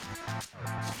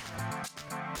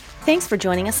Thanks for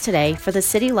joining us today for the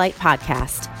City Light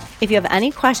Podcast. If you have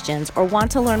any questions or want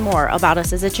to learn more about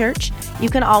us as a church, you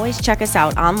can always check us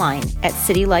out online at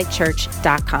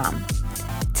citylightchurch.com.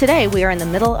 Today, we are in the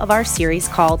middle of our series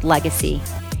called Legacy.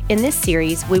 In this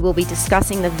series, we will be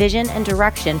discussing the vision and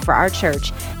direction for our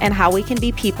church and how we can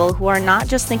be people who are not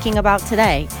just thinking about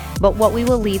today, but what we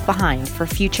will leave behind for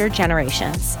future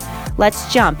generations.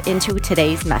 Let's jump into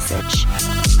today's message.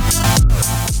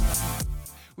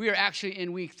 We are actually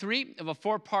in week 3 of a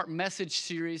 4-part message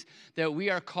series that we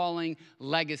are calling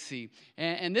Legacy.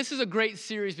 And this is a great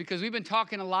series because we've been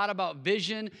talking a lot about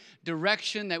vision,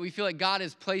 direction that we feel like God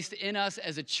has placed in us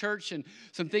as a church, and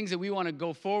some things that we want to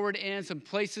go forward in, some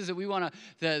places that we want to,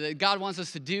 that God wants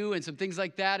us to do, and some things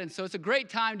like that. And so it's a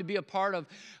great time to be a part of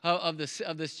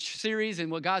this series and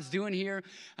what God's doing here.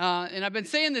 And I've been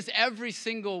saying this every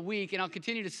single week, and I'll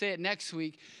continue to say it next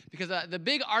week, because the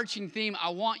big arching theme I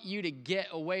want you to get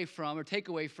away from or take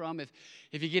away from,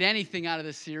 if you get anything out of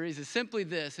this series, is simply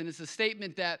this, and it's a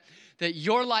statement that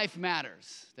your life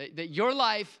matters, that your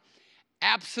life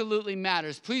absolutely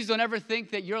matters. Please don't ever think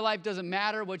that your life doesn't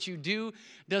matter. What you do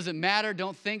doesn't matter.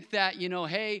 Don't think that,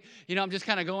 hey, I'm just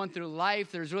kind of going through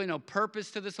life. There's really no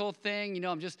purpose to this whole thing.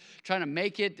 I'm just trying to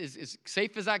make it as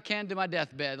safe as I can to my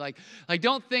deathbed. Like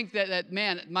don't think that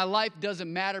man, my life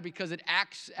doesn't matter, because it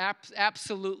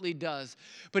absolutely does.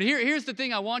 But here's the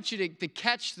thing I want you to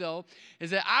catch, though, is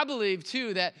that I believe,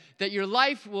 too, that your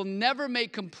life will never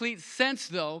make complete sense,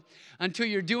 though, until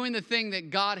you're doing the thing that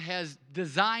God has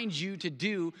designed you to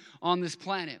do on this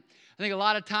planet. I think a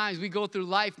lot of times we go through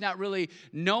life not really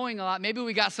knowing a lot. Maybe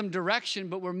we got some direction,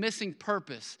 but we're missing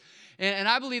purpose. And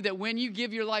I believe that when you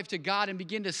give your life to God and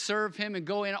begin to serve Him and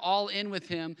go all in with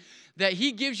Him, that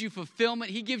He gives you fulfillment.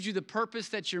 He gives you the purpose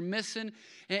that you're missing.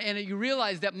 And you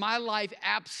realize that my life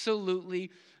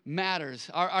absolutely matters.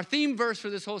 Our theme verse for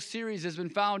this whole series has been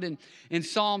found in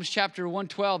Psalms chapter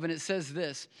 112, and it says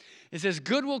this. It says,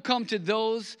 "Good will come to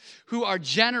those who are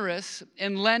generous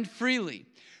and lend freely,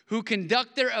 who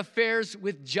conduct their affairs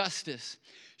with justice.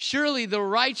 Surely the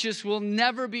righteous will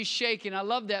never be shaken." I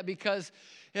love that, because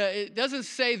it doesn't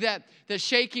say that the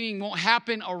shaking won't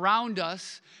happen around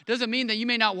us. Doesn't mean that you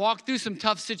may not walk through some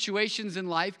tough situations in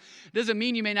life. Doesn't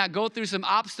mean you may not go through some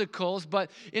obstacles. But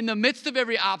in the midst of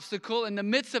every obstacle, in the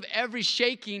midst of every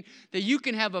shaking, that you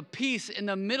can have a peace in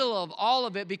the middle of all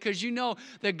of it, because you know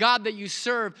the God that you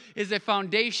serve is a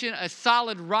foundation, a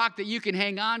solid rock that you can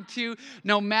hang on to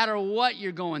no matter what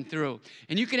you're going through.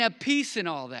 And you can have peace in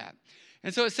all that.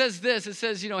 And so it says this. It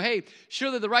says, hey,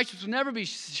 surely the righteous will never be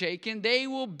shaken. They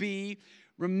will be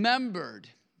remembered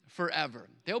forever.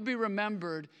 They'll be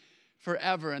remembered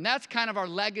forever. And that's kind of our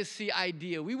legacy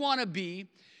idea. We want to be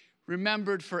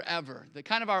remembered forever. The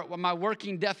kind of my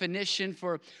working definition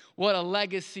for what a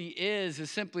legacy is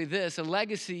simply this. A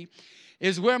legacy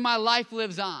is where my life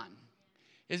lives on.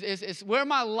 It's where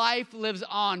my life lives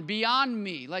on, beyond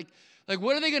me. Like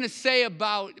what are they going to say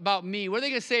about me? What are they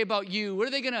going to say about you? What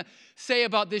are they going to say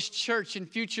about this church in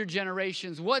future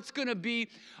generations? What's going to be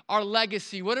our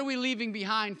legacy? What are we leaving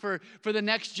behind for the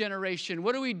next generation?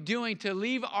 What are we doing to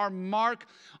leave our mark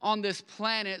on this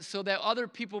planet so that other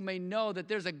people may know that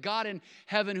there's a God in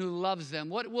heaven who loves them?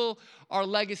 What will our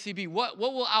legacy be? What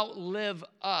will outlive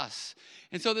us?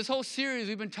 And so this whole series,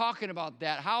 we've been talking about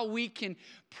that, how we can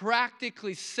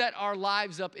practically set our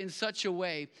lives up in such a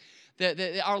way that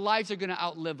our lives are going to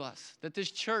outlive us. That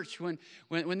this church, when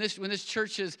this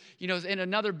church is, in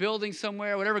another building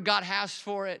somewhere, whatever God has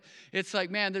for it, it's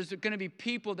like, man, there's going to be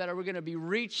people that we're going to be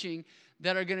reaching,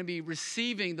 that are going to be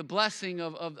receiving the blessing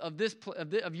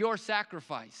of your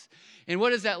sacrifice. And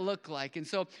what does that look like? And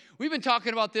so we've been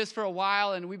talking about this for a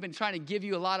while, and we've been trying to give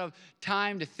you a lot of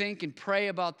time to think and pray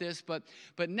about this. But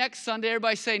next Sunday,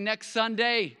 everybody say next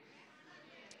Sunday.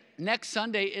 Next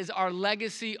Sunday is our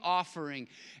legacy offering.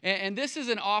 And this is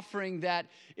an offering that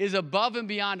is above and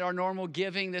beyond our normal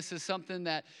giving. This is something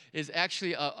that is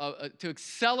actually to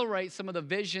accelerate some of the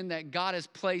vision that God has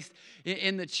placed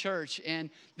in the church.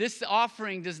 And this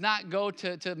offering does not go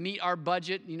to meet our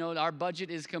budget. Our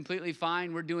budget is completely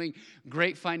fine. We're doing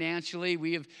great financially.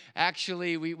 We have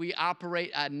actually, we operate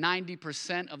at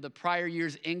 90% of the prior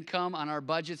year's income on our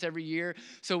budgets every year.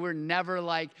 So we're never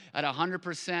like at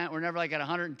 100%. We're never like at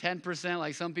 110%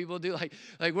 like some people do.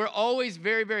 Like we're always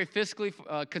very, very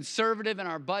fiscally conservative in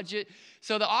our budget.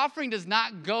 So the offering does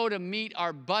not go to meet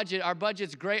our budget. Our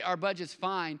budget's great. Our budget's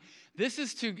fine. This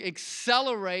is to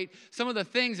accelerate some of the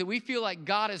things that we feel like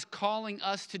God is calling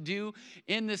us to do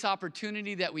in this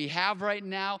opportunity that we have right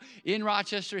now in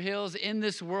Rochester Hills, in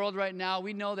this world right now.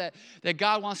 We know that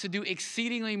God wants to do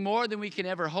exceedingly more than we can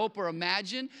ever hope or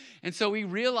imagine. And so we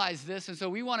realize this. And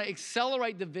so we want to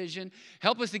accelerate the vision,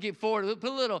 help us to get forward, put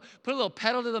a little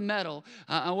pedal to the metal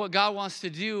on what God wants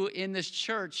to do in this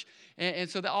church. And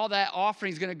so that all that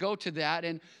offering is going to go to that.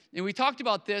 And we talked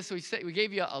about this. We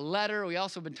gave you a letter. We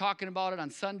also been talking about it on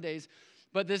Sundays.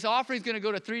 But this offering is going to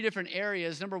go to 3 different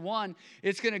areas. Number 1,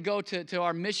 it's going to go to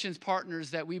our missions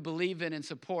partners that we believe in and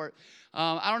support.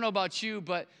 I don't know about you,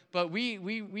 but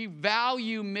we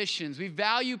value missions. We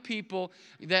value people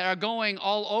that are going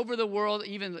all over the world,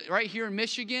 even right here in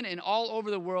Michigan and all over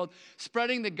the world,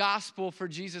 spreading the gospel for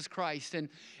Jesus Christ.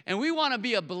 And we want to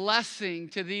be a blessing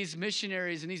to these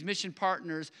missionaries and these mission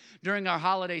partners during our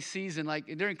holiday season. Like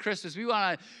during Christmas,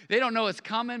 they don't know it's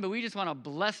coming, but we just want to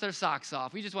bless their socks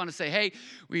off. We just want to say, hey,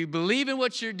 we believe in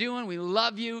what you're doing. We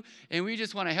love you. And we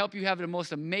just want to help you have the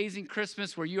most amazing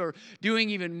Christmas where you are doing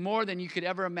even more than you could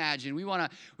ever imagine. We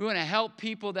want to help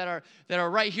people that are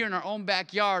right here in our own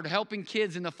backyard, helping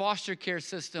kids in the foster care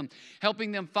system,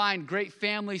 helping them find great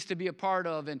families to be a part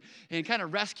of, and kind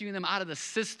of rescuing them out of the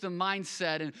system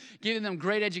mindset and giving them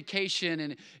great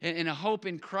education and a hope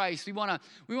in Christ. We want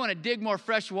to dig more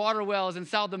fresh water wells in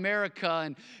South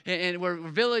America and where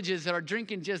villages that are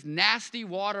drinking just nasty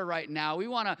water right now. We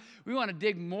want to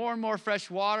dig more and more fresh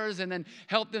waters and then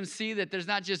help them see that there's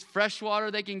not just fresh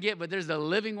water they can get, but there's the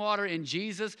living water in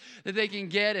Jesus that they can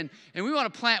get. And we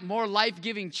want to plant more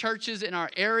life-giving churches in our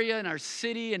area, in our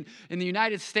city, and in the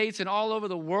United States and all over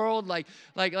the world. Like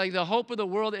the hope of the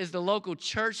world is the local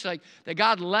church, like that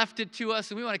God left it to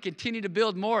us. And we want to continue to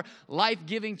build more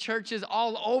life-giving churches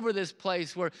all over this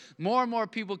place where more and more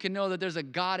people can know that there's a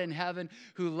God in heaven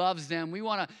who loves them. We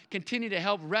want to continue to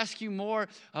help rescue more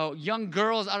young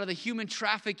girls out of the human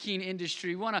trafficking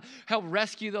industry. We want to help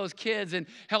rescue those kids and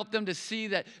help them to see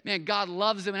that, man, God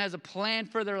loves them and has a plan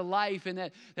for their life, and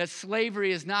that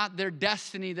slavery is not their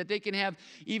destiny, that they can have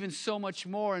even so much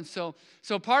more. And so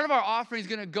part of our offering is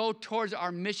going to go towards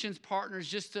our missions partners,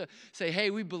 just to say, hey,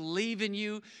 we believe in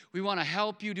you. We want to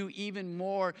help you do even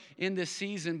more in this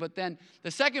season. But then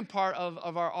the second part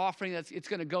of our offering that it's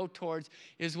going to go towards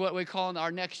is what we call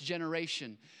our next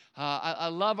generation. I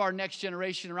love our next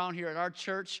generation around here at our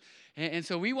church. And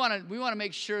so we want to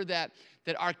make sure that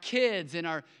our kids and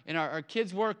our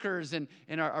kids workers and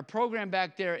our program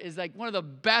back there is like one of the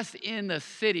best in the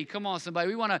city. Come on, somebody.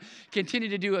 We want to continue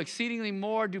to do exceedingly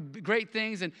more, do great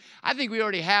things. And I think we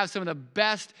already have some of the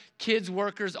best kids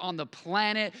workers on the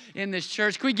planet in this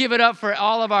church. Can we give it up for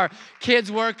all of our kids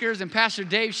workers and Pastor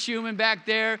Dave Schumann back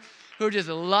there, who are just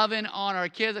loving on our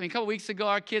kids. I mean, a couple weeks ago,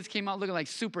 our kids came out looking like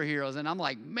superheroes, and I'm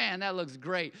like, man, that looks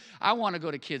great. I want to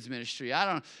go to kids ministry.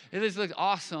 It just looks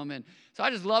awesome. And so I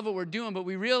just love what we're doing, but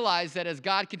we realize that as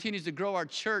God continues to grow our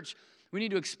church, we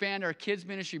need to expand our kids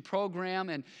ministry program,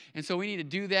 and so we need to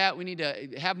do that. We need to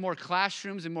have more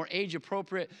classrooms and more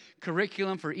age-appropriate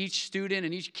curriculum for each student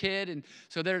and each kid, and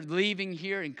so they're leaving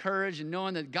here encouraged and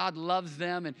knowing that God loves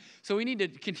them. And so we need to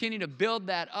continue to build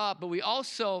that up, but we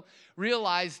also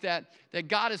realize that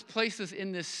God has placed us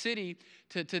in this city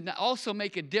to also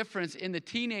make a difference in the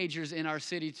teenagers in our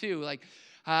city too. Like,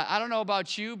 I don't know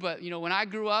about you, but, when I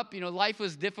grew up, life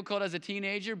was difficult as a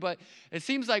teenager, but it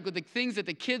seems like with the things that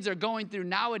the kids are going through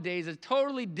nowadays is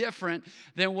totally different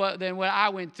than what I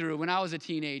went through when I was a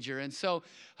teenager. And so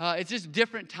it's just a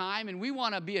different time, and we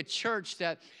want to be a church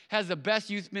that has the best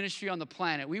youth ministry on the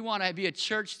planet. We want to be a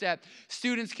church that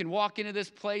students can walk into this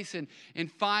place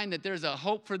and find that there's a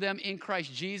hope for them in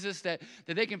Christ Jesus, that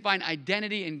they can find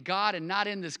identity in God and not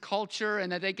in this culture,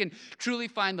 and that they can truly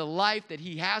find the life that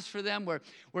He has for them, where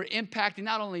we're impacting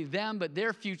not only them, but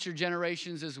their future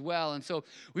generations as well. And so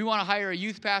we want to hire a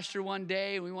youth pastor one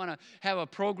day. We want to have a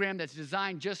program that's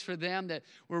designed just for them, that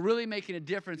we're really making a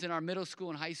difference in our middle school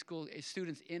and high school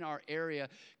students in our area,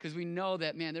 because we know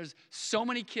that, man, there's so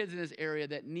many kids in this area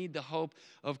that need the hope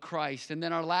of Christ. And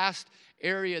then our last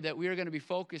area that we are going to be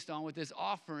focused on with this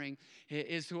offering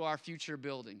is to our future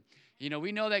building.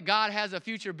 We know that God has a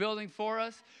future building for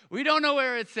us. We don't know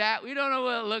where it's at. We don't know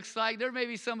what it looks like. There may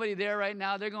be somebody there right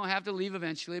now. They're going to have to leave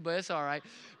eventually, but it's all right.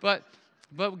 But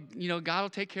God will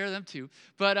take care of them too.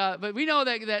 But we know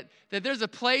that there's a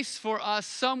place for us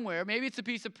somewhere. Maybe it's a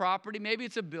piece of property. Maybe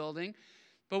it's a building.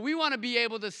 But we want to be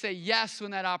able to say yes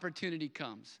when that opportunity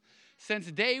comes.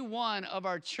 Since day one of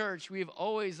our church, we have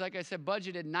always, like I said,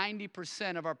 budgeted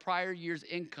 90% of our prior year's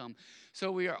income.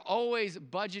 So we are always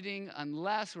budgeting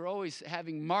unless we're always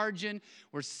having margin.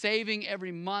 We're saving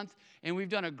every month, and we've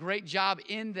done a great job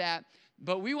in that.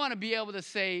 but we want to be able to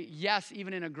say yes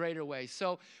even in a greater way.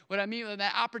 So what I mean when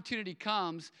that opportunity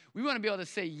comes, we want to be able to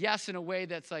say yes in a way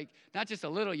that's like not just a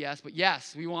little yes, but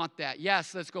yes, we want that.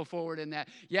 Yes, let's go forward in that.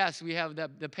 Yes, we have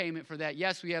the payment for that.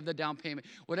 Yes, we have the down payment.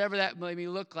 Whatever that may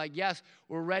look like, yes,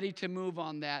 we're ready to move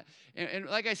on that. And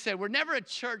like I said, we're never a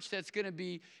church that's going to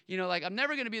be, like I'm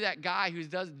never going to be that guy who's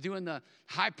doing the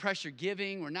high pressure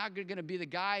giving. We're not going to be the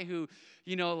guy who,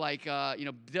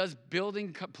 does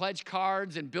building pledge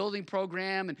cards and building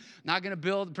program, and not going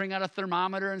to bring out a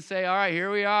thermometer and say, all right,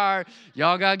 here we are.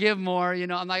 Y'all got to give more.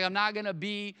 I'm not going to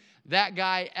be that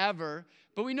guy ever.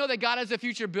 But we know that God has a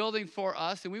future building for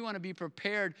us, and we want to be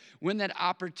prepared when that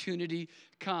opportunity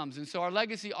comes. And so our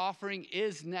legacy offering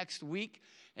is next week.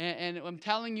 And I'm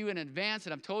telling you in advance,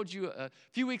 and I've told you a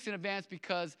few weeks in advance,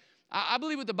 because I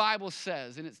believe what the Bible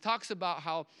says. And it talks about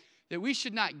how that we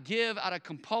should not give out of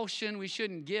compulsion. We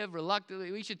shouldn't give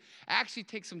reluctantly. We should actually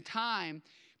take some time,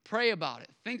 pray about it,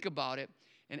 think about it,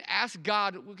 and ask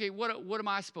God, okay, what am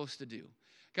I supposed to do?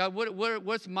 God,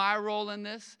 what's my role in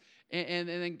this? And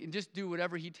then just do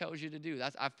whatever he tells you to do.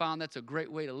 I found that's a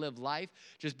great way to live life,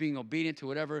 just being obedient to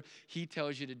whatever he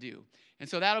tells you to do. And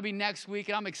so that'll be next week,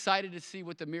 and I'm excited to see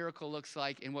what the miracle looks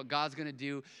like and what God's going to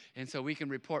do, and so we can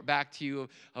report back to you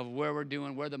of where we're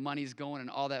doing, where the money's going, and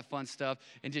all that fun stuff,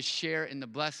 and just share in the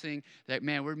blessing that,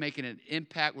 man, we're making an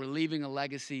impact. We're leaving a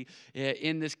legacy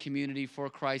in this community for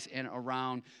Christ and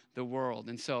around the world.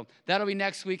 And so that'll be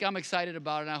next week. I'm excited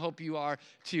about it, and I hope you are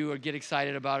too, or get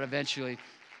excited about it eventually.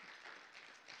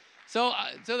 So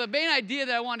the main idea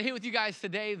that I want to hit with you guys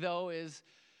today, though, is,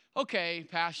 okay,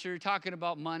 Pastor, you're talking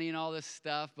about money and all this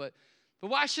stuff, but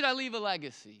why should I leave a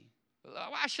legacy?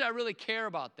 Why should I really care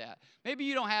about that? Maybe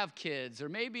you don't have kids, or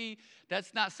maybe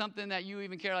that's not something that you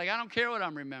even care. Like, I don't care what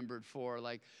I'm remembered for.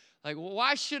 Like,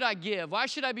 why should I give? Why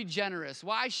should I be generous?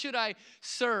 Why should I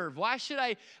serve? Why should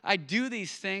I do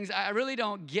these things? I really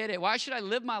don't get it. Why should I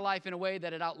live my life in a way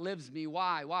that it outlives me?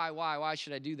 Why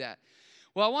should I do that?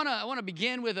 Well, I want to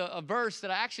begin with a verse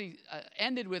that I actually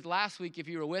ended with last week, if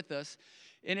you were with us.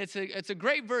 And it's a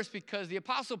great verse because the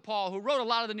Apostle Paul, who wrote a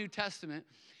lot of the New Testament,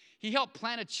 he helped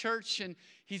plant a church, and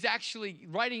he's actually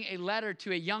writing a letter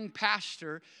to a young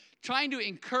pastor, trying to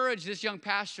encourage this young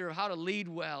pastor of how to lead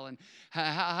well, and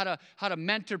how to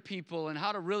mentor people, and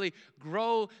how to really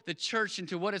grow the church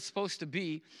into what it's supposed to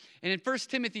be. And in 1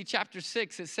 Timothy chapter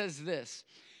 6, it says this.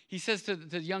 He says to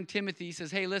young Timothy, he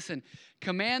says, hey, listen,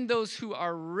 command those who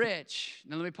are rich.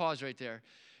 Now, let me pause right there,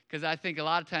 because I think a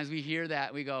lot of times we hear that,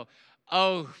 and we go,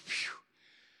 oh, phew,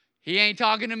 he ain't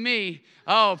talking to me.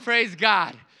 Oh, praise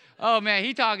God. Oh,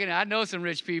 man, I know some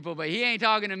rich people, but he ain't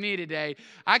talking to me today.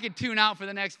 I could tune out for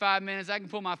the next 5 minutes. I can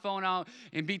pull my phone out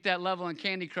and beat that level in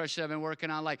Candy Crush that I've been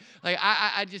working on.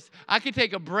 I could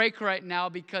take a break right now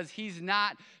because he's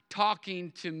not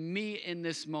talking to me in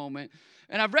this moment.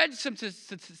 And I've read some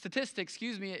statistics,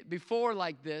 before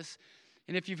like this.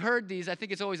 And if you've heard these, I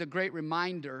think it's always a great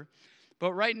reminder.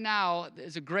 But right now,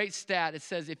 there's a great stat. It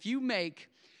says if you make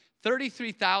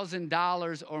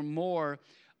 $33,000 or more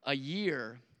a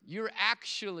year, you're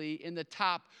actually in the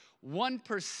top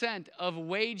 1% of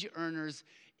wage earners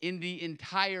in the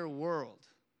entire world.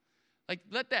 Like,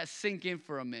 let that sink in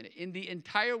for a minute. In the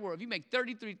entire world, if you make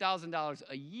 $33,000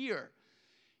 a year,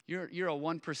 you're a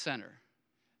 1%er.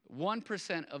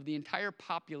 1% of the entire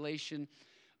population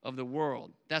of the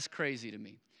world. That's crazy to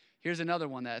me. Here's another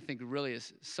one that I think really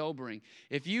is sobering.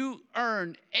 If you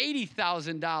earn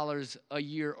 $80,000 a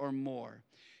year or more,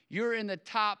 you're in the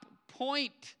top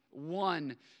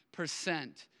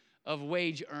 0.1% of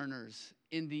wage earners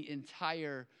in the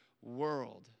entire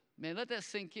world. Man, let that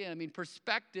sink in. I mean,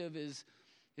 perspective is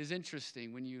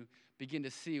interesting when you begin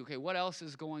to see, okay, what else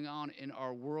is going on in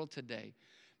our world today?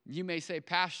 You may say,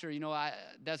 Pastor,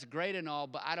 that's great and all,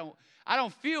 but I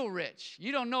don't feel rich.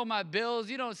 You don't know my bills.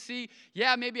 You don't see,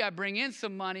 maybe I bring in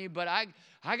some money, but I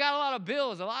got a lot of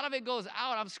bills. A lot of it goes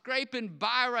out. I'm scraping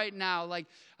by right now. Like,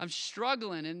 I'm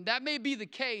struggling. And that may be the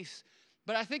case,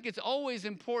 but I think it's always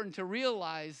important to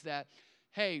realize that,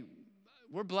 hey,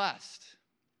 we're blessed.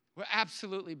 We're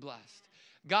absolutely blessed.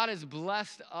 God has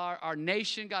blessed our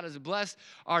nation. God has blessed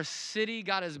our city.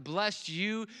 God has blessed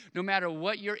you no matter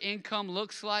what your income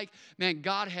looks like. Man,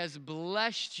 God has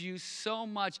blessed you so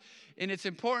much. And it's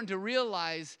important to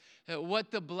realize what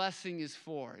the blessing is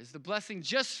for. Is the blessing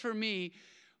just for me,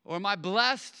 or am I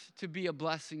blessed to be a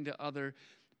blessing to other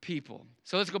people?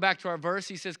 So let's go back to our verse.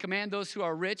 He says, command those who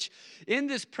are rich in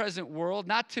this present world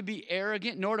not to be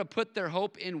arrogant, nor to put their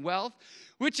hope in wealth,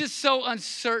 which is so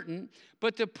uncertain,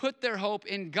 but to put their hope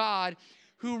in God,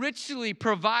 who richly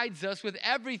provides us with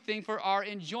everything for our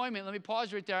enjoyment. Let me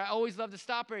pause right there. I always love to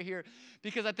stop right here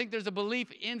because I think there's a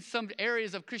belief in some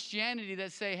areas of Christianity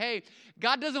that say, hey,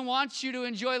 God doesn't want you to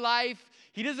enjoy life.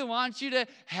 He doesn't want you to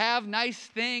have nice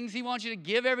things. He wants you to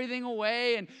give everything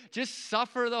away and just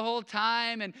suffer the whole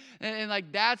time. And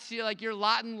like that's like your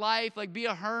lot in life, like be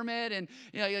a hermit. And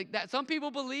like that. Some people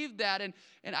believe that. And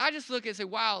I just look and say,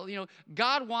 wow,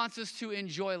 God wants us to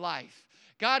enjoy life.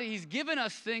 God, he's given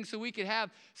us things so we could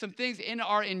have some things in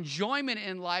our enjoyment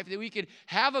in life, that we could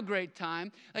have a great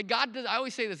time. Like God does, I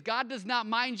always say this, God does not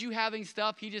mind you having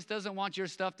stuff. He just doesn't want your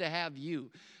stuff to have you.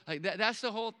 Like that's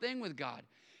the whole thing with God.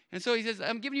 And so he says,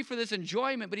 I'm giving you for this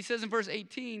enjoyment. But he says in verse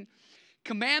 18,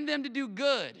 command them to do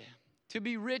good, to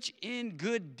be rich in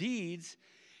good deeds,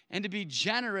 and to be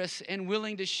generous and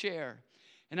willing to share.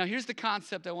 And now here's the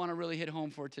concept I want to really hit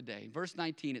home for today. Verse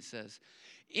 19, it says,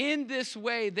 in this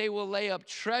way they will lay up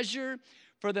treasure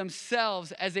for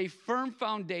themselves as a firm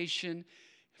foundation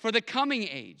for the coming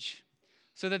age,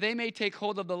 so that they may take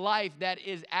hold of the life that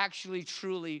is actually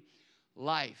truly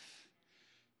life.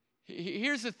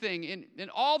 Here's the thing. In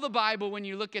all the Bible, when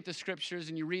you look at the scriptures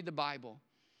and you read the Bible,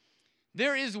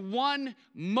 there is one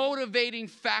motivating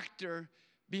factor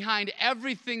behind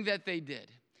everything that they did.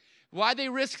 Why they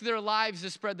risked their lives to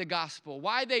spread the gospel.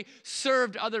 Why they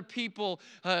served other people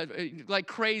like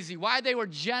crazy. Why they were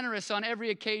generous on every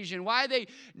occasion. Why they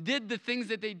did the things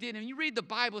that they did. And you read the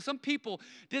Bible, some people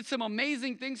did some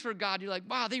amazing things for God. You're like,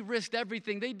 wow, they risked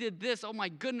everything. They did this. Oh my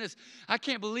goodness, I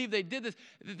can't believe they did this.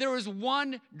 There was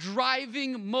one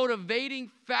driving,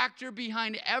 motivating factor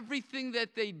behind everything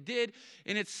that they did.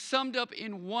 And it's summed up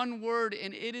in one word,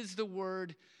 and it is the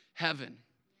word heaven.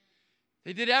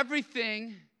 They did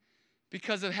everything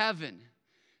because of heaven.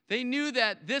 They knew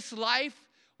that this life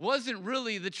wasn't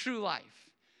really the true life.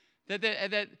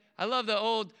 That I love the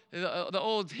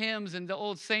old hymns, and the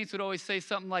old saints would always say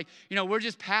something like, we're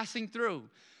just passing through.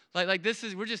 Like this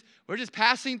is we're just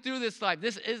passing through this life.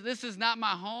 This is not my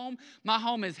home. My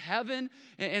home is heaven,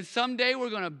 and someday we're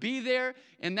going to be there.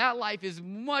 And that life is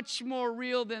much more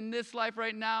real than this life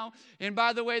right now. And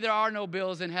by the way, there are no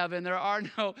bills in heaven. There are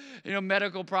no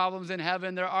medical problems in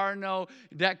heaven. There are no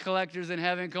debt collectors in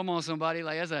heaven. Come on, somebody!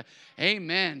 Like that's a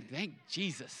amen. Thank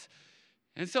Jesus.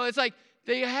 And so it's like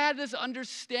they had this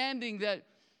understanding that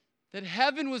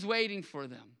heaven was waiting for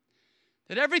them.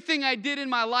 That everything I did in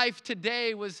my life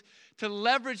today was to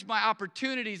leverage my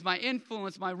opportunities, my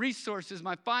influence, my resources,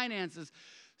 my finances,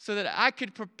 so that I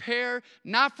could prepare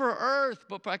not for earth,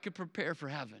 but I could prepare for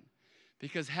heaven.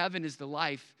 Because heaven is the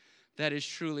life that is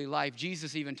truly life.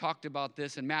 Jesus even talked about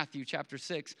this in Matthew chapter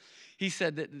 6. He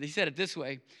said it this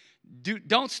way,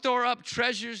 don't store up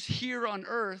treasures here on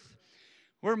earth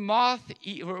where moths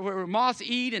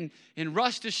eat and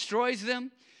rust destroys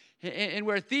them, and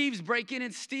where thieves break in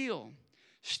and steal.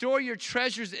 Store your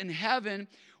treasures in heaven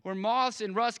where moths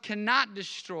and rust cannot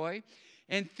destroy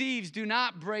and thieves do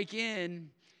not break in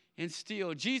and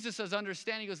steal. Jesus is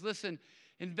understanding. He goes, listen,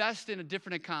 invest in a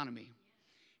different economy.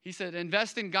 He said,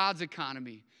 invest in God's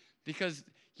economy, because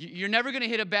you're never going to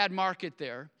hit a bad market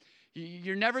there.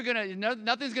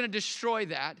 Nothing's going to destroy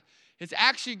that. It's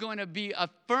actually going to be a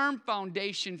firm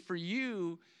foundation for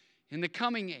you in the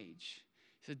coming age.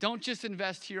 He said, don't just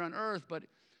invest here on earth, but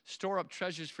store up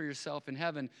treasures for yourself in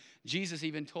heaven. Jesus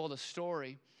even told a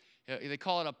story. They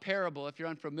call it a parable, if you're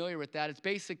unfamiliar with that. It's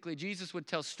basically Jesus would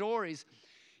tell stories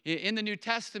in the New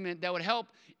Testament that would help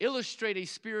illustrate a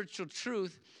spiritual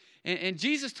truth. And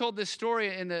Jesus told this story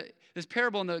this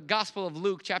parable in the Gospel of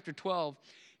Luke, chapter 12.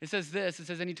 It says this,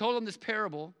 and he told them this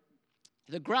parable.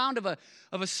 The ground of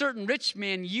a certain rich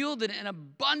man yielded an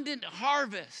abundant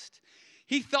harvest.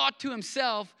 He thought to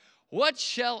himself, what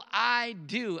shall I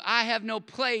do? I have no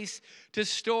place to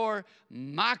store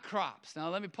my crops. Now,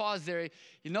 let me pause there.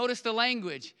 You notice the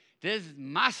language. This is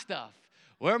my stuff.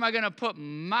 Where am I going to put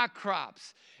my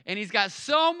crops? And he's got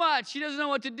so much he doesn't know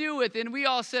what to do with. And we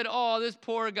all said, oh, this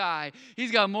poor guy.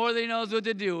 He's got more than he knows what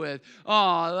to do with.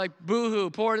 Oh, like boo-hoo,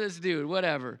 poor this dude,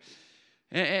 whatever.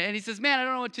 And he says, man, I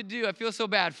don't know what to do. I feel so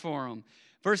bad for him.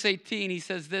 Verse 18, he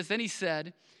says this. Then he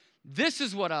said, this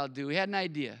is what I'll do. He had an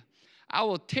idea. I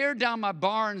will tear down my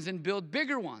barns and build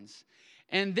bigger ones,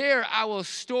 and there I will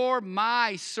store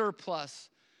my surplus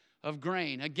of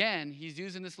grain. Again, he's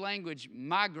using this language,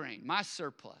 my grain, my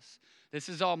surplus. This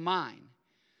is all mine.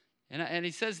 And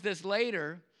he says this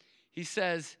later. He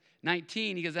says,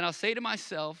 19, he goes, and I'll say to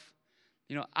myself,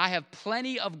 I have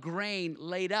plenty of grain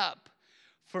laid up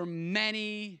for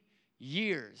many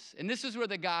years. And this is where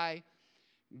the guy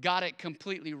got it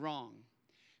completely wrong.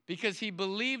 Because he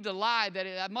believed a lie that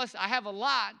I have a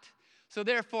lot, so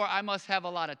therefore I must have a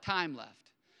lot of time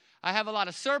left. I have a lot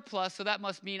of surplus, so that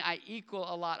must mean I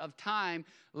equal a lot of time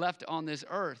left on this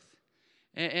earth.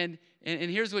 And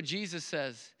here's what Jesus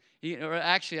says. Or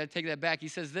actually, I take that back. He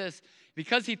says this,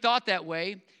 because he thought that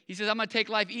way, he says, I'm going to take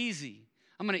life easy.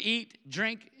 I'm going to eat,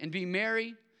 drink, and be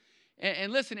merry.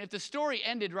 And listen, if the story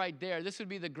ended right there, this would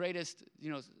be the greatest,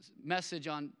 message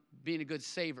on being a good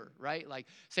saver, right? Like,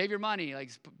 save your money,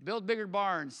 like build bigger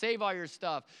barns, save all your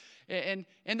stuff. And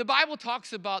the Bible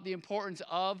talks about the importance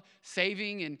of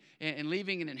saving and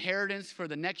leaving an inheritance for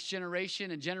the next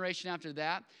generation and generation after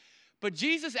that. But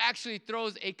Jesus actually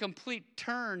throws a complete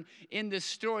turn in this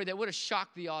story that would have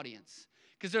shocked the audience.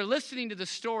 Because they're listening to the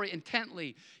story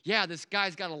intently. Yeah, this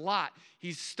guy's got a lot.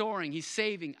 He's storing, he's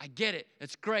saving. I get it.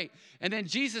 It's great. And then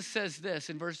Jesus says this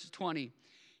in verse 20.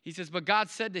 He says, but God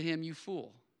said to him, you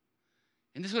fool.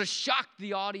 And this would have shocked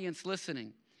the audience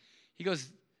listening. He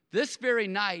goes, this very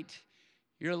night,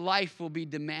 your life will be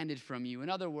demanded from you. In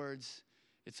other words,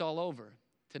 it's all over.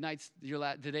 Today's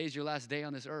your last day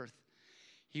on this earth.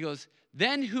 He goes,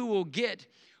 then who will get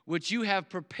what you have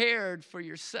prepared for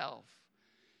yourself?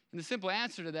 And the simple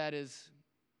answer to that is,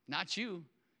 not you.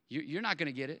 You're not going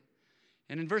to get it.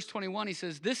 And in verse 21, he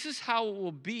says, this is how it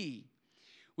will be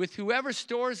with whoever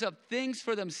stores up things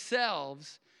for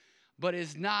themselves, but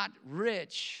is not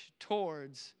rich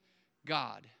towards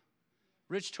God.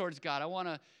 Rich towards God. I want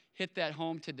to hit that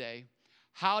home today.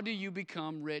 How do you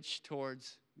become rich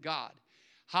towards God?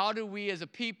 How do we as a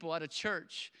people at a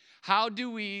church, how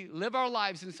do we live our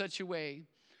lives in such a way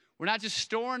we're not just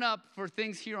storing up for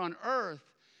things here on earth,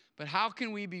 but how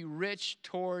can we be rich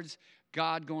towards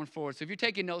God going forward? So if you're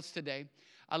taking notes today,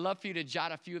 I'd love for you to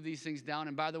jot a few of these things down.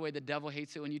 And by the way, the devil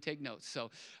hates it when you take notes.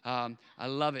 So I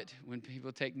love it when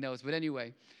people take notes. But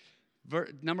anyway,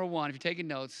 number one, if you're taking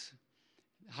notes,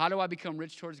 how do I become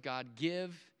rich towards God?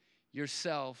 Give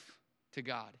yourself to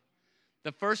God.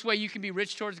 The first way you can be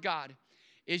rich towards God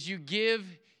is you give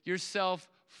yourself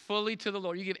fully to the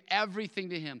Lord. You give everything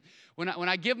to him. When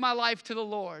I give my life to the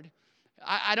Lord,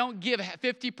 I don't give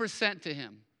 50% to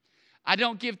him. I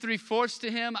don't give 3/4 to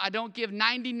him. I don't give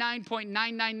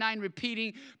 99.999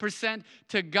 repeating percent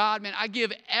to God. Man, I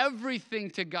give everything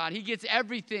to God. He gets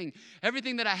everything.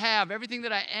 Everything that I have, everything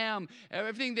that I am,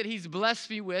 everything that he's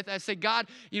blessed me with. I say, God,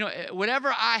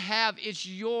 whatever I have, it's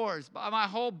yours. My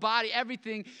whole body,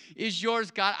 everything is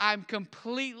yours, God. I'm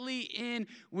completely in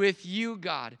with you,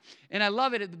 God. And I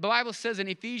love it. The Bible says in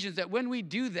Ephesians that when we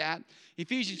do that,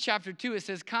 Ephesians chapter 2, it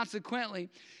says, consequently,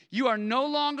 you are no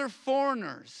longer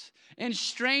foreigners and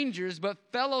strangers, but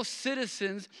fellow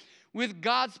citizens with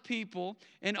God's people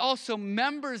and also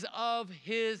members of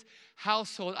his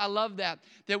household. I love that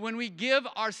when we give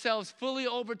ourselves fully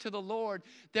over to the Lord,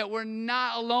 that we're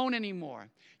not alone anymore.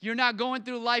 You're not going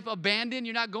through life abandoned.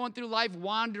 You're not going through life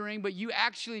wandering, but you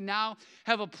actually now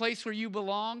have a place where you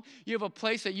belong. You have a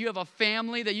place that you have a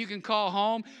family that you can call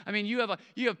home. I mean, you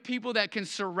have people that can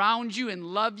surround you and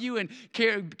love you and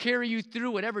carry you through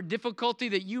whatever difficulty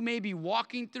that you may be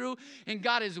walking through. And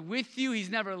God is with you. He's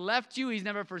never left you. He's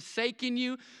never forsaken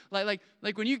you. Like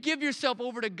when you give yourself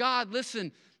over to God,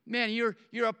 listen, man,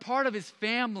 you're a part of his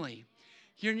family.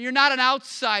 You're not an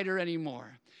outsider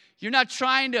anymore. You're not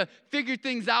trying to figure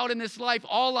things out in this life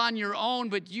all on your own,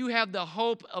 but you have the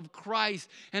hope of Christ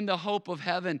and the hope of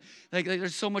heaven. Like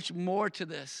there's so much more to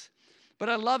this. But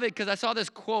I love it because I saw this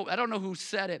quote. I don't know who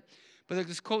said it, but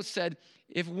this quote said,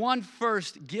 if one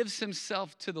first gives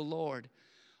himself to the Lord,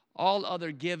 all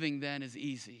other giving then is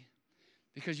easy.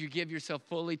 Because you give yourself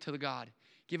fully to the God.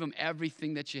 Give him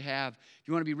everything that you have. If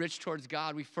you want to be rich towards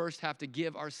God, we first have to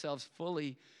give ourselves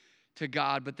fully to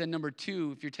God. But then number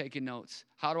two, if you're taking notes,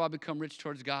 how do I become rich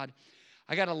towards God?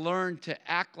 I got to learn to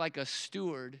act like a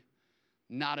steward,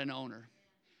 not an owner.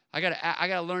 I got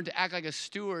to learn to act like a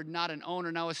steward, not an owner.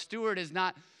 Now, a steward is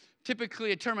not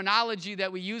typically a terminology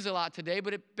that we use a lot today,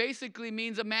 but it basically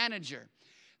means a manager.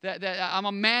 That I'm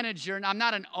a manager, and I'm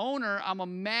not an owner, I'm a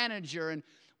manager. And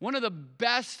one of the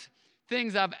best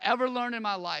things I've ever learned in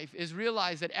my life is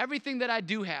realize that everything that I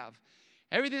do have,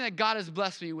 everything that God has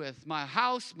blessed me with, my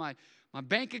house, my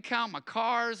bank account, my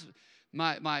cars,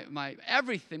 my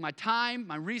everything, my time,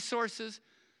 my resources,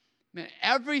 man,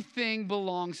 everything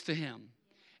belongs to him.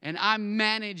 And I'm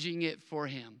managing it for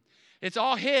him. It's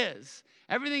all his.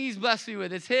 Everything he's blessed me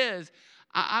with, it's his.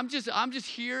 I'm just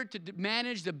here to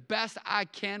manage the best I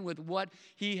can with what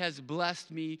he has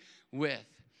blessed me with.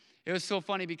 It was so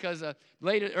funny because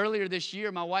earlier this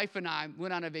year, my wife and I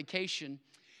went on a vacation.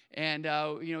 And,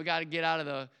 got to get out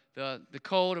of the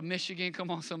cold of Michigan,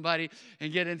 come on somebody,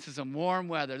 and get into some warm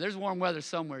weather. There's warm weather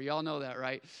somewhere. Y'all know that,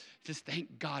 right? Just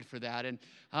thank God for that.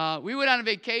 And we went on a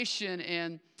vacation,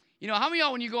 and, You know, how many of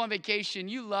y'all, when you go on vacation,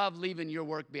 you love leaving your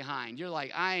work behind? You're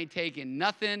like, I ain't taking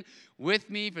nothing with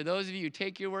me. For those of you who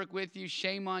take your work with you,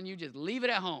 shame on you. Just leave it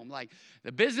at home. Like,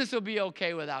 the business will be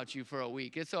okay without you for a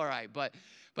week. It's all right. But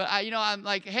I'm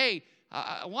like, hey,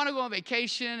 I want to go on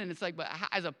vacation. And it's like, but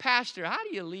as a pastor, how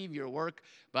do you leave your work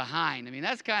behind? I mean,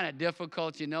 that's kind of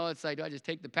difficult. You know, it's like, do I just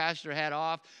take the pastor hat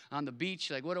off on the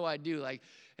beach? Like, what do I do? Like,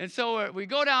 and so we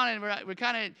go down and we're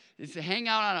kind of hang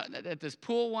out at this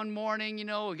pool one morning. You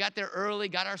know, we got there early,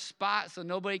 got our spot so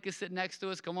nobody could sit next to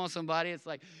us. Come on, somebody. It's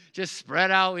like, just spread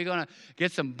out. We're going to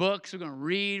get some books. We're going to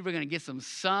read. We're going to get some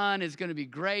sun. It's going to be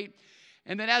great.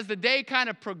 And then as the day kind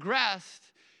of progressed,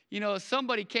 you know,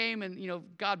 somebody came and, you know,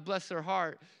 God bless their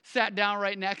heart, sat down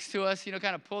right next to us, you know,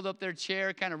 kind of pulled up their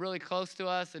chair kind of really close to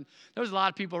us. And there was a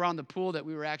lot of people around the pool that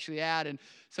we were actually at. And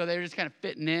so they were just kind of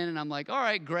fitting in. And I'm like, all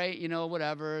right, great, you know,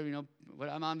 whatever, you know,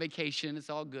 I'm on vacation. It's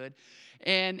all good.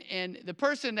 And the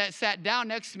person that sat down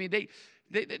next to me, they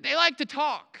like to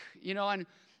talk, you know, and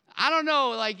I don't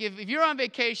know, like if you're on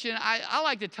vacation, I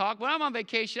like to talk. When I'm on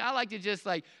vacation, I like to just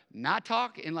like not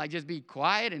talk and like just be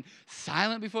quiet and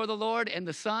silent before the Lord and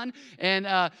the Son. And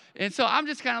so I'm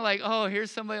just kind of like, oh,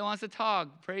 here's somebody who wants to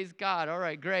talk. Praise God. All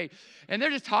right, great. And they're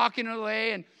just talking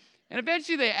away. And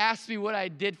eventually they asked me what I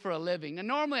did for a living. Now,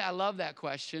 normally I love that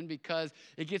question because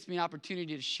it gives me an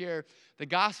opportunity to share the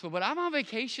gospel. But I'm on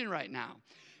vacation right now.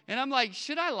 And I'm like,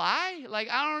 should I lie? Like,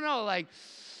 I don't know, like,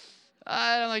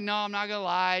 I'm like, no, I'm not going to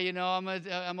lie. You know,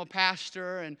 I'm a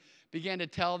pastor, and began to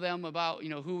tell them about, you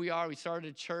know, who we are. We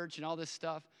started a church and all this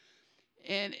stuff.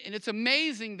 And it's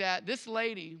amazing that this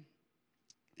lady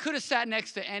could have sat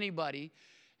next to anybody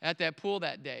at that pool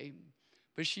that day,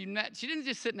 but she didn't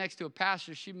just sit next to a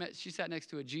pastor. She sat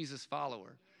next to a Jesus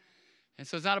follower. And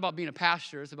so it's not about being a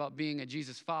pastor. It's about being a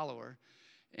Jesus follower.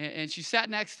 And she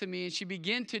sat next to me, and she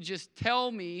began to just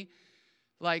tell me,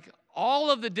 like,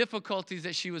 all of the difficulties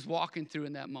that she was walking through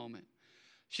in that moment.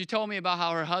 She told me about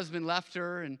how her husband left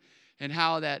her and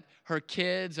how that her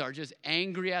kids are just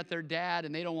angry at their dad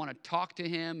and they don't want to talk to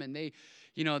him, and they've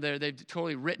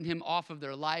totally written him off of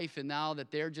their life, and now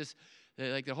that they're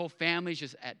like the whole family's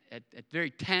just at very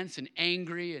tense and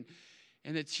angry,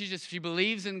 and that she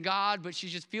believes in God, but she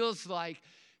just feels like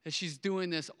that she's doing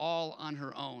this all on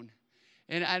her own.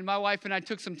 And my wife and I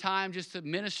took some time just to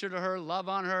minister to her, love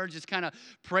on her, just kind of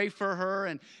pray for her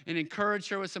and encourage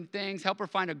her with some things, help her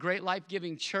find a great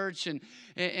life-giving church. And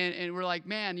we're like,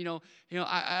 man,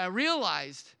 I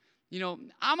realized,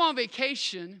 I'm on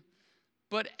vacation,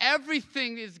 but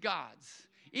everything is God's.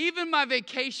 Even my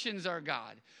vacations are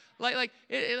God. Like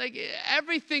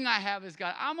everything I have is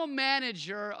God. I'm a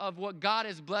manager of what God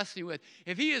has blessed me with.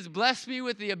 If He has blessed me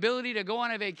with the ability to go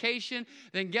on a vacation,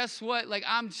 then guess what? Like,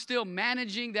 I'm still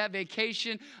managing that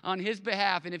vacation on His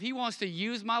behalf. And if He wants to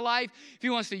use my life, if He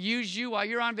wants to use you while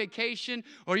you're on vacation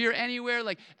or you're anywhere,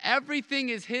 like, everything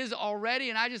is His already.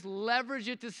 And I just leverage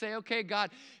it to say, okay,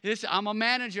 God, I'm a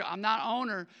manager. I'm not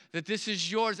owner. That this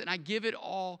is yours, and I give it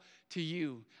all to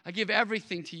you. I give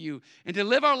everything to you. And to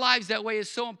live our lives that way is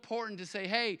so important, to say,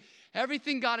 hey,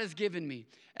 everything God has given me,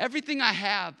 everything I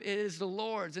have, it is the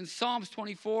Lord's. And Psalms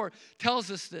 24 tells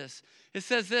us this. It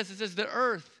says this, it says, the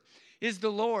earth is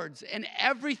the Lord's and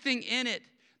everything in it,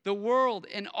 the world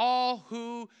and all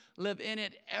who live in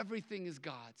it, everything is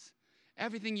God's.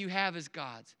 Everything you have is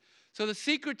God's. So the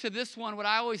secret to this one, what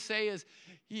I always say is,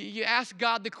 you ask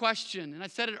God the question, and I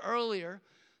said it earlier,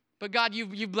 but God,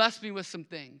 you've blessed me with some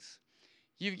things.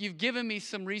 You've given me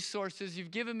some resources.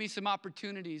 You've given me some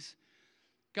opportunities.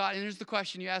 God, and here's the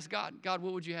question you ask God. God,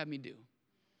 what would you have me do?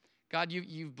 God,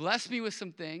 you've blessed me with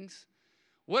some things.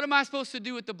 What am I supposed to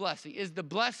do with the blessing? Is the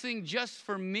blessing just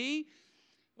for me,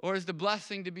 or is the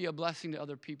blessing to be a blessing to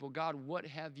other people? God, what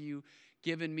have you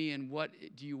given me, and what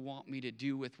do you want me to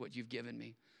do with what you've given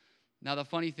me? Now, the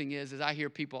funny thing is I hear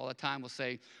people all the time will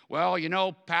say,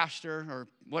 well, pastor, or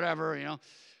whatever,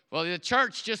 well, the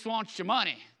church just wants your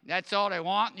money. That's all they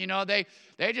want.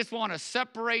 They just want to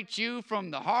separate you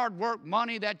from the hard work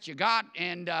money that you got.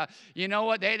 And you know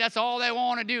what? That's all they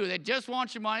want to do. They just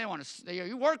want your money.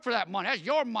 You work for that money. That's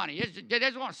your money. They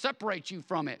just want to separate you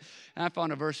from it. And I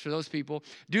found a verse for those people.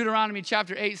 Deuteronomy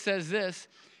chapter 8 says this.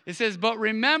 It says, but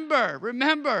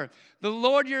remember, the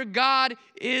Lord your God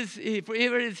it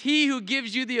is He who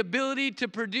gives you the ability to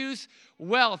produce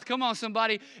wealth. Come on,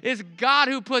 somebody. It's God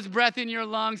who puts breath in your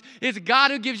lungs. It's God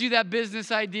who gives you that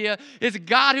business idea. It's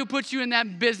God who puts you in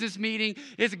that business meeting.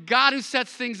 It's God who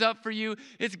sets things up for you.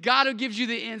 It's God who gives you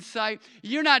the insight.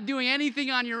 You're not doing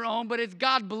anything on your own, but it's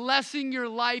God blessing your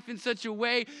life in such a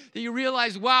way that you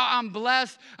realize, wow, I'm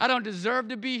blessed. I don't deserve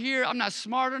to be here. I'm not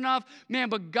smart enough. Man,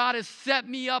 but God has set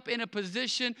me up in a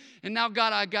position. And now,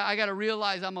 God, I got to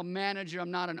realize I'm a manager. I'm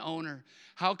not an owner.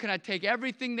 How can I take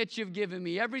everything that you've given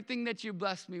me, everything that you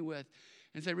blessed me with,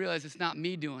 and say, realize it's not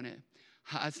me doing it.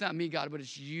 It's not me, God, but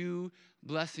it's you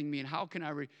blessing me. And how can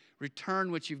I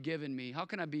return what you've given me? How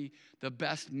can I be the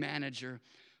best manager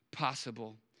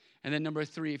possible? And then number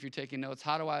 3, if you're taking notes,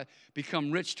 how do I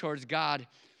become rich towards God?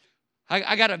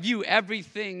 I got to view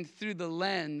everything through the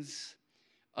lens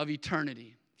of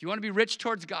eternity. If you want to be rich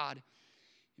towards God,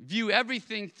 view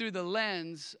everything through the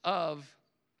lens of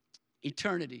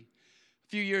eternity. A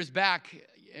few years back,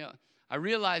 I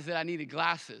realized that I needed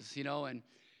glasses,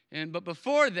 but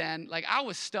before then, like, I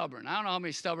was stubborn. I don't know how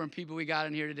many stubborn people we got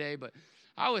in here today, but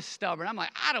I was stubborn. I'm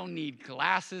like, I don't need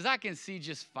glasses. I can see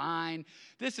just fine.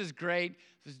 This is great.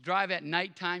 Just drive at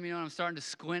nighttime, and I'm starting to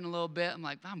squint a little bit. I'm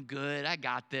like, I'm good. I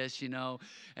got this,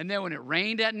 And then when it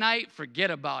rained at night, forget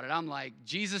about it. I'm like,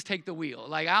 Jesus, take the wheel.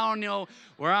 Like, I don't know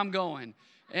where I'm going.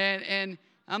 And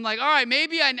I'm like, all right,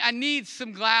 maybe I need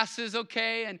some glasses,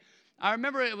 okay? And I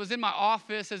remember it was in my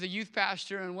office as a youth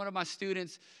pastor, and one of my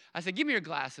students, I said, give me your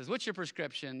glasses. What's your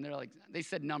prescription? They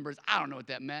said numbers. I don't know what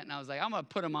that meant. And I was like, I'm going to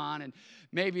put them on, and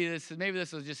maybe this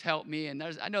will just help me. And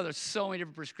I know there's so many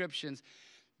different prescriptions.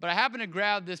 But I happened to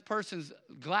grab this person's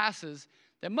glasses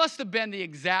that must have been the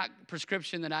exact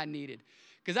prescription that I needed.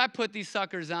 Because I put these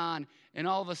suckers on, and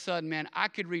all of a sudden, man, I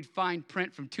could read fine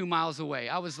print from 2 miles away.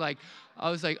 I was like,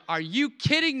 are you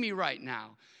kidding me right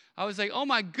now? I was like, oh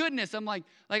my goodness. I'm like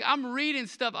I'm reading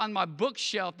stuff on my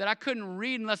bookshelf that I couldn't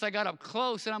read unless I got up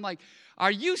close. And I'm like,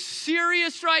 are you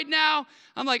serious right now?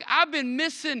 I'm like, I've been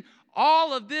missing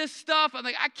all of this stuff. I'm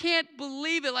like, I can't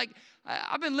believe it. Like,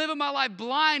 I've been living my life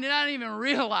blind and I didn't even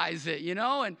realize it,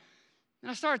 And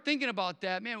I started thinking about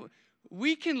that. Man,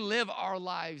 we can live our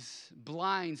lives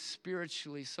blind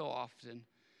spiritually so often.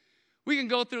 We can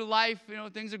go through life,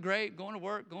 things are great, going to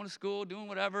work, going to school, doing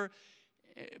whatever,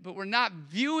 but we're not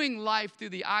viewing life through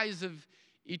the eyes of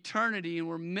eternity, and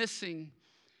we're missing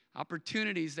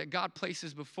opportunities that God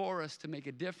places before us to make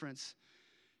a difference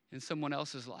in someone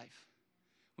else's life.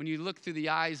 When you look through the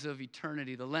eyes of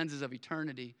eternity, the lenses of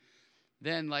eternity,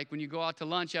 then like when you go out to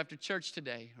lunch after church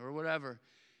today or whatever,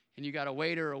 and you got a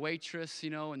waiter or a waitress,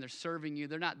 and they're serving you,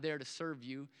 they're not there to serve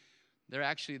you. They're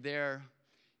actually there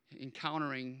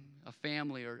encountering a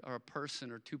family or a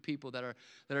person or two people that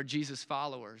are Jesus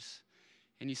followers.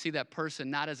 And you see that person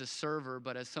not as a server,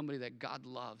 but as somebody that God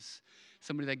loves,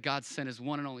 somebody that God sent his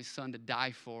one and only son to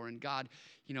die for. And God,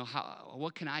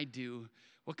 what can I do?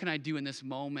 What can I do in this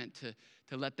moment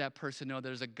to let that person know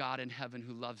there's a God in heaven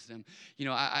who loves them?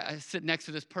 I sit next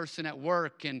to this person at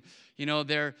work, and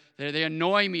they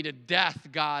annoy me to death.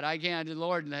 God, I can't,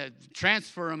 Lord,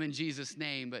 transfer them in Jesus'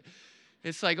 name. But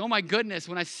it's like, oh my goodness,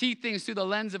 when I see things through the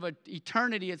lens of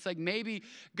eternity, it's like, maybe,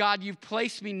 God, you've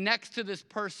placed me next to this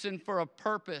person for a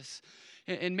purpose.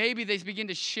 And maybe they begin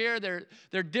to share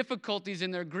their difficulties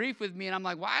and their grief with me. And I'm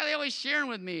like, why are they always sharing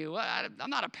with me? Well, I'm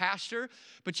not a pastor,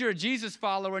 but you're a Jesus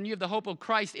follower, and you have the hope of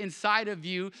Christ inside of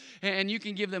you. And you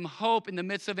can give them hope in the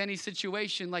midst of any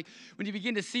situation. Like when you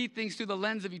begin to see things through the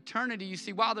lens of eternity, you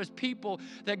see, wow, there's people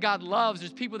that God loves.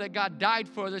 There's people that God died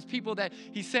for. There's people that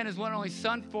he sent his one and only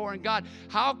son for. And God,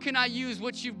 how can I use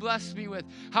what you've blessed me with?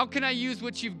 How can I use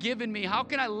what you've given me? How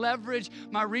can I leverage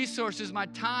my resources, my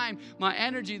time, my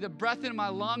energy, the breath in my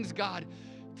lungs, God,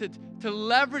 to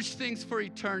leverage things for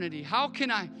eternity? How can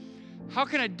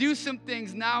I do some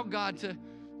things now, God,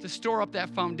 to store up that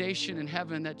foundation in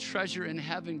heaven, that treasure in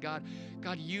heaven, God?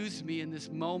 God, use me in this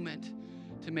moment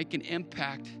to make an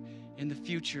impact in the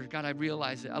future. God, I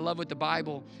realize it. I love what the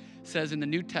Bible says in the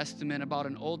New Testament about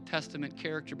an Old Testament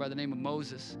character by the name of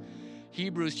Moses.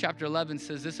 Hebrews chapter 11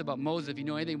 says this about Moses. If you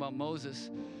know anything about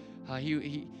Moses,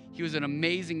 he was an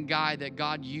amazing guy that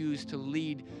God used to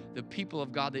lead the people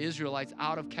of God, the Israelites,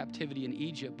 out of captivity in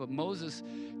Egypt. But Moses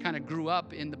kind of grew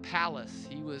up in the palace.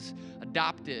 He was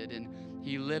adopted, and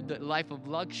he lived a life of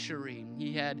luxury.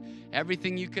 He had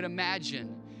everything you could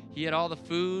imagine. He had all the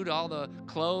food, all the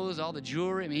clothes, all the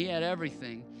jewelry. I mean, he had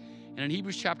everything. And in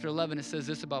Hebrews chapter 11, it says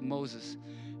this about Moses.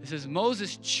 It says,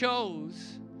 Moses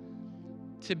chose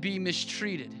to be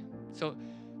mistreated. So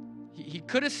he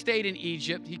could have stayed in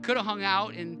Egypt. He could have hung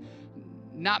out and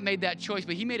not made that choice,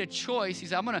 but he made a choice. He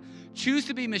said, I'm going to choose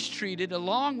to be mistreated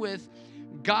along with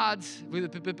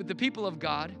the people of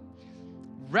God,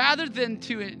 rather than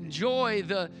to enjoy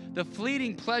the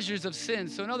fleeting pleasures of sin.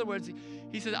 So in other words,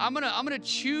 he says, I'm gonna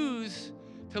choose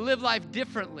to live life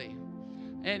differently.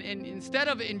 And instead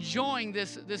of enjoying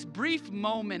this brief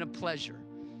moment of pleasure,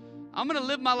 I'm gonna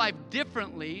live my life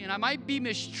differently, and I might be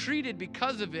mistreated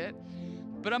because of it,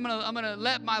 but I'm gonna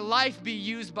let my life be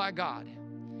used by God.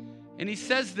 And he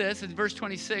says this in verse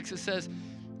 26, it says,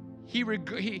 he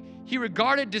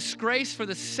regarded disgrace for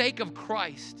the sake of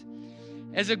Christ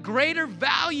as a greater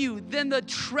value than the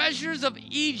treasures of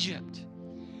Egypt,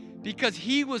 because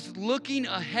he was looking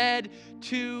ahead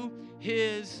to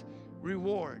his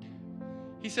reward.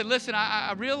 He said, listen,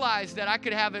 I realized that I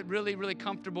could have it really, really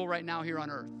comfortable right now here on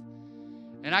earth.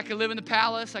 And I could live in the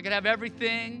palace. I could have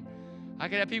everything. I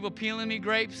could have people peeling me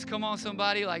grapes. Come on,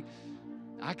 somebody. Like,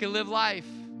 I could live life.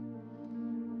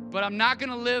 But I'm not going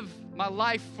to live my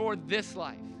life for this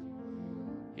life.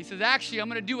 He says, actually, I'm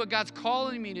going to do what God's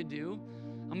calling me to do.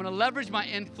 I'm going to leverage my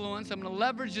influence. I'm going to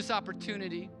leverage this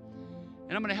opportunity.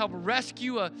 And I'm going to help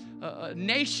rescue a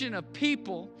nation of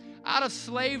people out of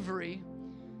slavery,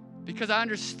 because I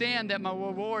understand that my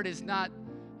reward is not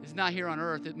here on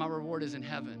earth. My reward is in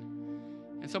heaven.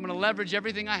 And so I'm going to leverage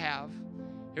everything I have,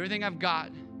 everything I've got,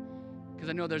 because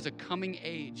I know there's a coming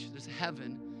age. There's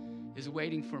heaven is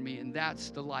waiting for me, and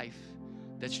that's the life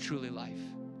that's truly life.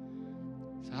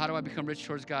 So how do I become rich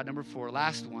towards God? Number 4,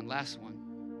 last one.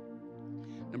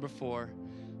 Number 4,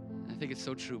 I think it's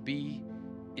so true. Be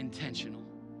intentional.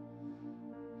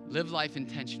 Live life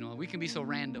intentional. We can be so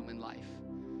random in life.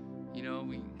 You know,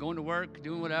 we going to work,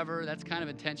 doing whatever, that's kind of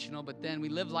intentional, but then we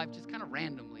live life just kind of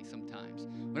randomly sometimes.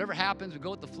 Whatever happens, we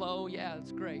go with the flow. Yeah,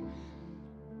 that's great.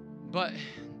 But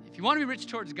if you want to be rich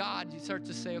towards God, you start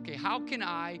to say, okay, how can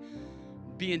I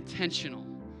be intentional?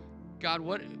 God,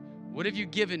 what have you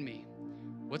given me?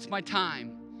 What's my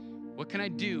time? What can I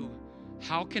do?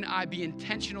 How can I be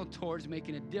intentional towards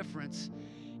making a difference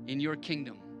in your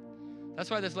kingdom? That's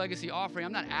why this legacy offering,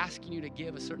 I'm not asking you to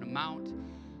give a certain amount.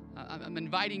 I'm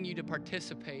inviting you to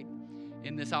participate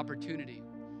in this opportunity.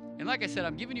 And like I said,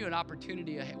 I'm giving you an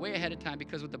opportunity way ahead of time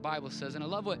because what the Bible says. And I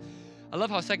love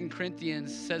how 2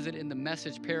 Corinthians says it in the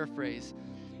Message paraphrase.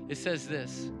 It says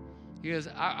this. He goes,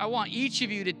 I want each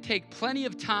of you to take plenty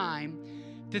of time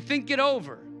to think it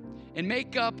over and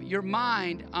make up your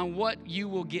mind on what you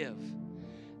will give.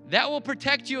 That will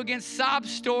protect you against sob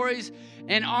stories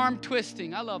and arm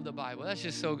twisting. I love the Bible. That's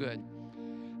just so good.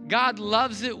 God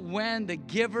loves it when the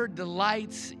giver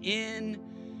delights in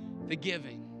the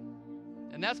giving.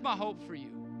 And that's my hope for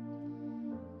you,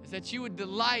 is that you would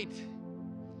delight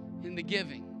in the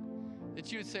giving.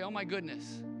 That you would say, oh my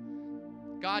goodness,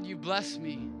 God, you've blessed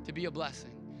me to be a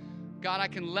blessing. God, I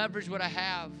can leverage what I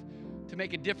have to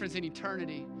make a difference in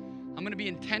eternity. I'm going to be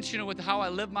intentional with how I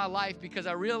live my life, because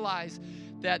I realize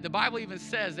that the Bible even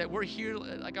says that we're here,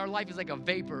 like our life is like a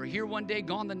vapor, here one day,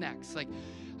 gone the next. Like,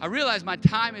 I realize my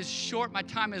time is short, my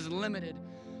time is limited.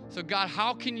 So God,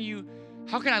 how can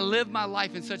I live my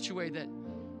life in such a way that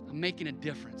I'm making a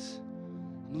difference?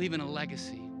 I'm leaving a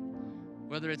legacy.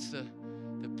 Whether it's the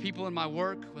people in my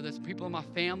work, whether it's people in my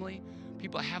family,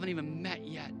 people I haven't even met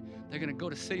yet. They're going to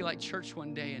go to City Light Church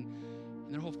one day, and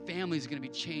their whole family is going to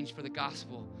be changed for the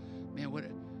gospel.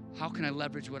 Man, how can I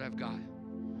leverage what I've got?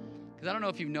 Because I don't know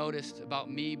if you've noticed about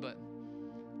me, but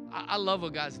I love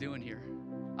what God's doing here.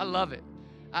 I love it.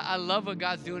 I love what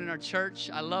God's doing in our church.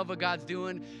 I love what God's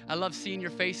doing. I love seeing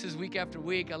your faces week after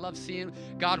week. I love seeing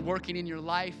God working in your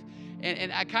life.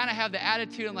 And I kind of have the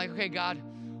attitude, I'm like, okay, God,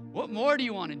 what more do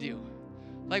you want to do?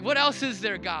 Like, what else is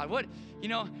there, God?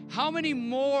 How many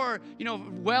more,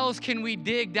 wells can we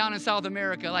dig down in South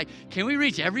America? Like, can we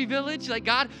reach every village? Like,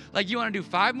 God, you want to do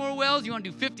 5 more wells? You want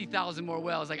to do 50,000 more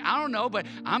wells? Like, I don't know, but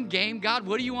I'm game. God,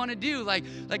 what do you want to do? Like,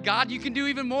 God, you can do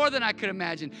even more than I could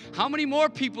imagine. How many more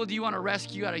people do you want to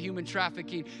rescue out of human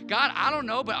trafficking? God, I don't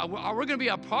know, but we're going to be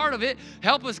a part of it.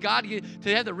 Help us, God,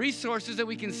 to have the resources that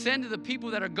we can send to the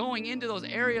people that are going into those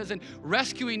areas and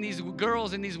rescuing these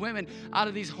girls and these women out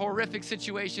of these horrific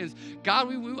situations. God,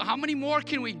 how many more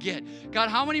can we get? God,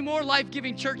 how many more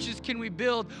life-giving churches can we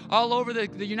build all over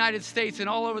the United States and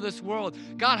all over this world?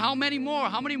 God, how many more?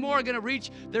 How many more are going to reach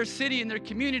their city and their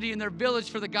community and their village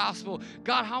for the gospel?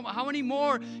 God, how many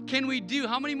more can we do?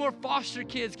 How many more foster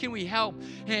kids can we help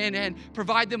and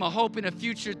provide them a hope and a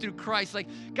future through Christ? Like,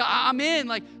 God, I'm in.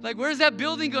 Like, where's that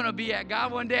building going to be at,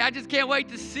 God, one day? I just can't wait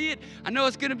to see it. I know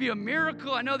it's going to be a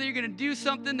miracle. I know that you're going to do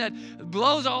something that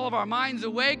blows all of our minds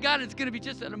away. God, it's going to be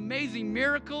just an amazing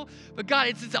miracle. But God,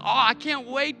 I can't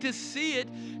wait to see it.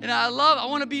 And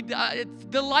it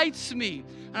delights me.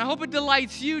 And I hope it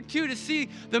delights you too, to see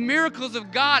the miracles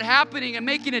of God happening and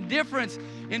making a difference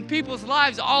in people's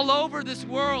lives all over this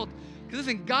world. Because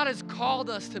listen, God has called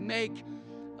us to make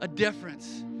a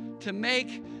difference, to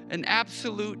make an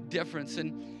absolute difference.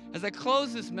 And as I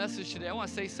close this message today, I want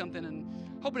to say something, and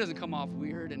hope it doesn't come off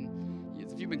weird. And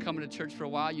if you've been coming to church for a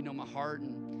while, you know my heart.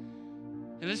 And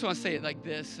I just want to say it like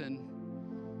this. And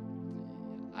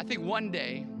I think one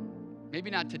day,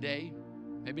 maybe not today,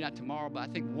 maybe not tomorrow, but I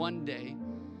think one day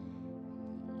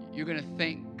you're going to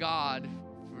thank God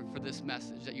for this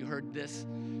message, that you heard this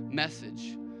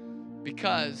message.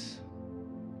 Because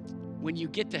when you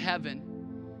get to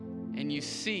heaven and you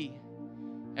see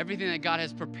everything that God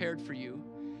has prepared for you,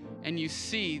 and you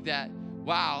see that,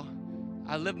 wow,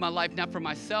 I live my life not for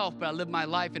myself, but I live my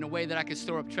life in a way that I can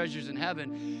store up treasures in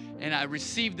heaven, and I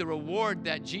receive the reward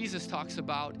that Jesus talks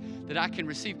about that I can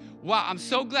receive. Wow, I'm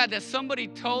so glad that somebody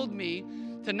told me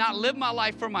to not live my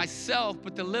life for myself,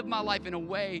 but to live my life in a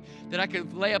way that I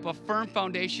could lay up a firm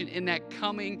foundation in that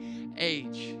coming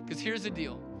age. Because here's the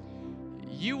deal.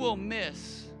 You will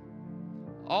miss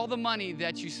all the money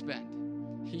that you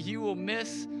spend. You will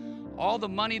miss all the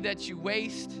money that you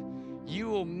waste. You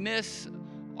will miss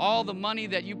all the money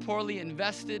that you poorly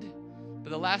invested. But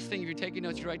the last thing, if you're taking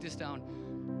notes, you write this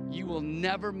down. You will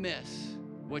never miss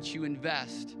what you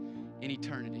invest in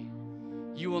eternity.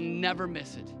 You will never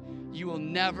miss it. You will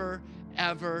never,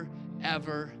 ever,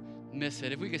 ever miss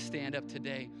it. If we could stand up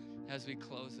today as we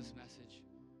close this message.